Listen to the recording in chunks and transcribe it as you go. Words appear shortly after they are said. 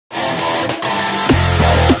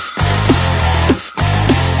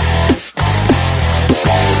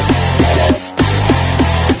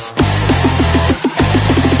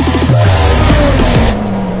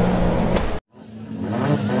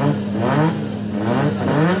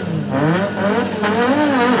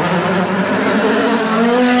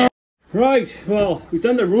Right, well, we've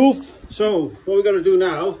done the roof, so what we're going to do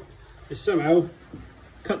now is somehow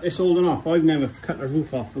cut this holding off. I've never cut a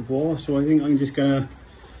roof off before, so I think I'm just going to,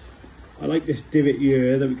 I like this divot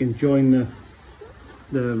here that we can join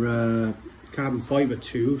the carbon fibre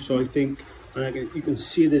to, so I think, and you can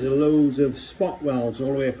see there's loads of spot welds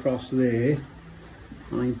all the way across there.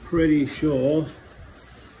 I'm pretty sure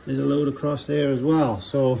there's a load across there as well,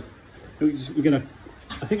 so we're going to,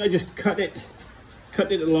 I think I just cut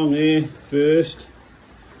it along here first,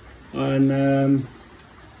 and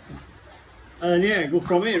yeah, go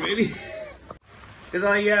from here really. Because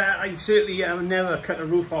I certainly have never cut a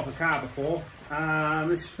roof off a car before.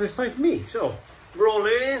 This is the first time for me, so we're all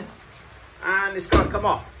learning, and it's got to come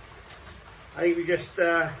off. I think we just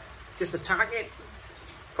attack it,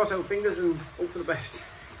 cross our fingers, and hope for the best.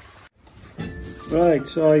 Right,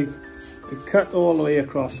 so I've cut all the way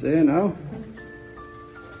across there now,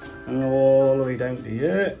 and all the way down to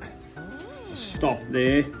here. Stop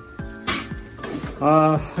there.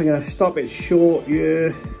 I'm going to stop it short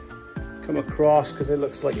here, come across because it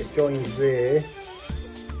looks like it joins there,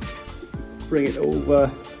 bring it over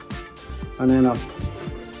and then up.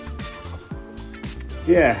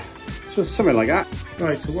 Yeah, so something like that.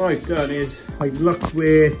 Right, so what I've done is I've looked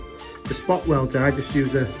where the spot welds are. I just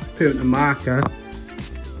used a permanent marker,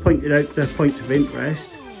 pointed out the points of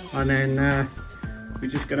interest, and then we're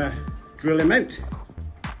just going to drill them out.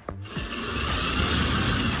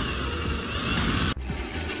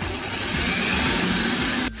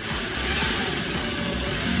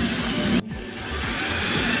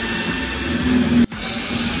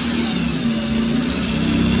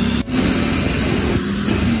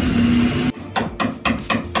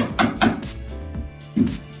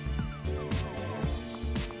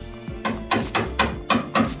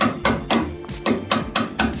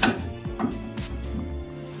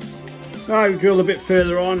 Right, we drilled a bit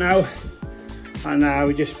further on now, and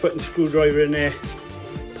we're just putting the screwdriver in there,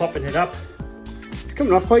 popping it up. It's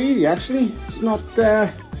coming off quite easy actually. It's not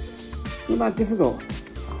that difficult.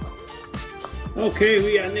 Okay,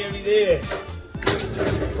 we are nearly there.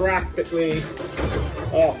 Practically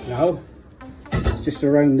off now. It's just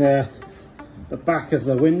around the back of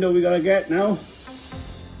the window we got to get now,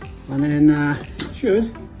 and then it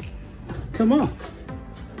should come off.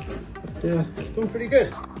 But, it's going pretty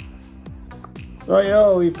good.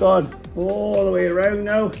 Right, we've gone all the way around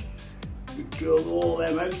now. We've drilled all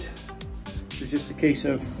them out. It's just a case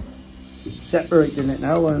of separating it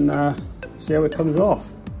now and see how it comes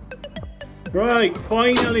off. Right,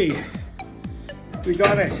 finally we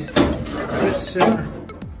got it.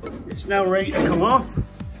 It's now ready to come off.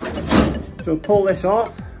 So we'll pull this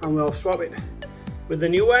off and we'll swap it with the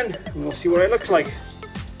new one and we'll see what it looks like.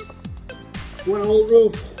 One old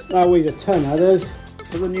roof, that weighs a ton, that is,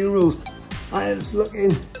 for the new roof. It's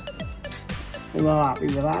looking, I'm well happy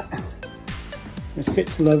with that. It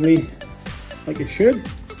fits lovely, like it should,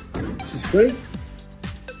 which is great.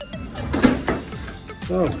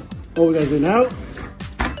 So, all we're going to do now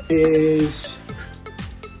is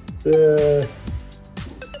the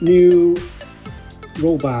new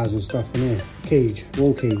roll bars and stuff in there, cage,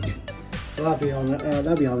 roll cage. So that'll be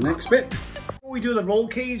on the next bit. Before we do the roll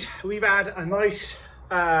cage, we've had a nice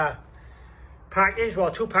package, well,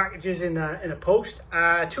 two packages in a post.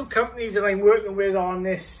 Two companies that I'm working with on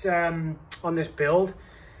this build.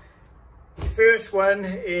 The first one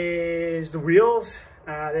is the wheels.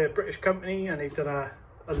 They're a British company and they've done a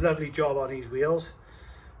lovely job on these wheels.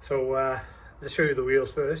 So let's show you the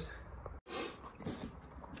wheels first.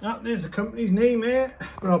 There's the company's name here,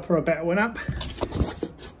 but I'll put a better one up.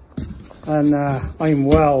 And I'm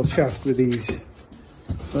well chuffed with these.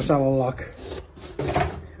 Let's have a look.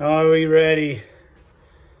 Are we ready?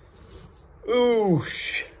 Ooh,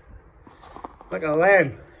 look at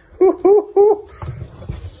them.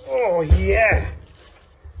 Oh yeah.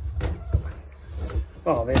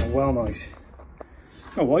 Oh, they are well nice.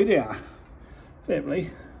 Oh, why they are? Fairly.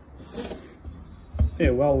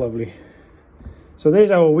 They're well lovely. So there's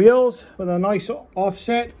our wheels with a nice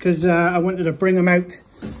offset because I wanted to bring them out.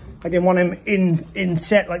 I didn't want them in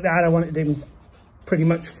set like that. I wanted them pretty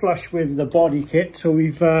much flush with the body kit, so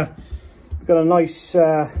we've got a nice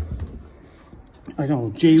I don't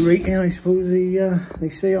know, J rating I suppose they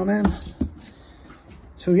say on them.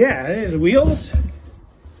 So yeah, there's the wheels,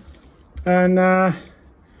 and I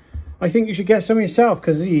think you should get some yourself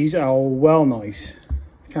because these are well nice.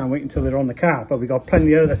 Can't wait until they're on the car, but we got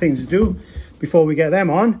plenty of other things to do before we get them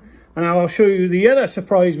on, and I'll show you the other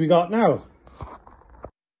surprise we got now.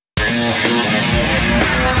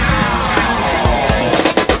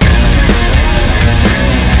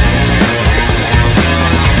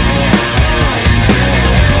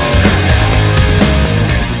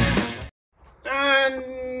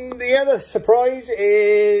 other surprise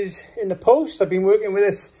is in the post. I've been working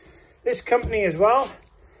with this company as well,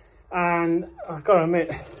 and I've got to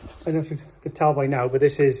admit, I don't know if you could tell by now, but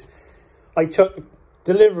this is, I took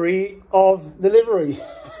delivery of delivery,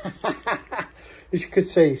 as you could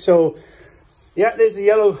see. So yeah, there's the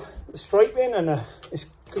yellow striping, and it's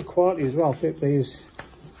good quality as well. It is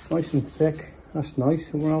nice and thick. That's nice.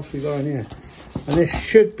 And what else we got in here? And this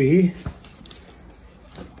should be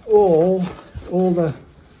all the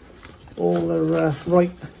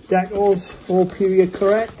right decals, all period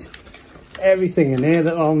correct, everything in there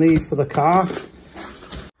that I'll need for the car.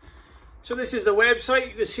 So this is the website,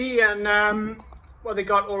 you can see, and what they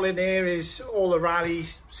got all in there is all the rally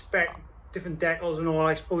spec, different decals and all.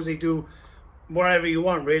 I suppose they do whatever you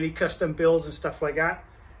want really, custom builds and stuff like that.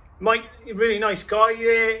 Mike, a really nice guy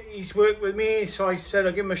there, he's worked with me, so I said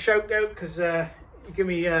I'll give him a shout out because he gave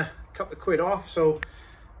me a couple of quid off, so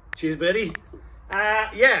cheers buddy.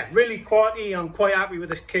 Yeah, really quality. I'm quite happy with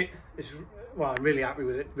this kit. Well, I'm really happy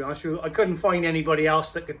with it, to be honest with you. I couldn't find anybody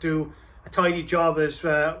else that could do a tidy job as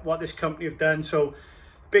what this company have done, so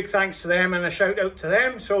big thanks to them and a shout out to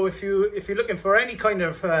them. So if you're looking for any kind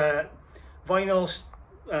of vinyl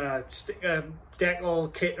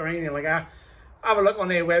decal kit or anything like that, have a look on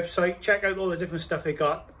their website, check out all the different stuff they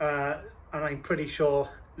got, and I'm pretty sure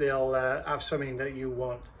they'll have something that you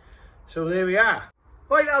want. So there we are.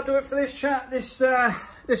 Right, I'll do it for this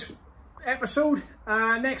this episode.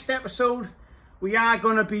 Next episode, we are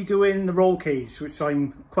going to be doing the roll cage, which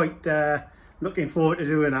I'm quite looking forward to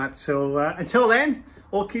doing that. So until then,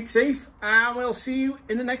 all keep safe, and we'll see you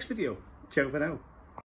in the next video. Ciao for now.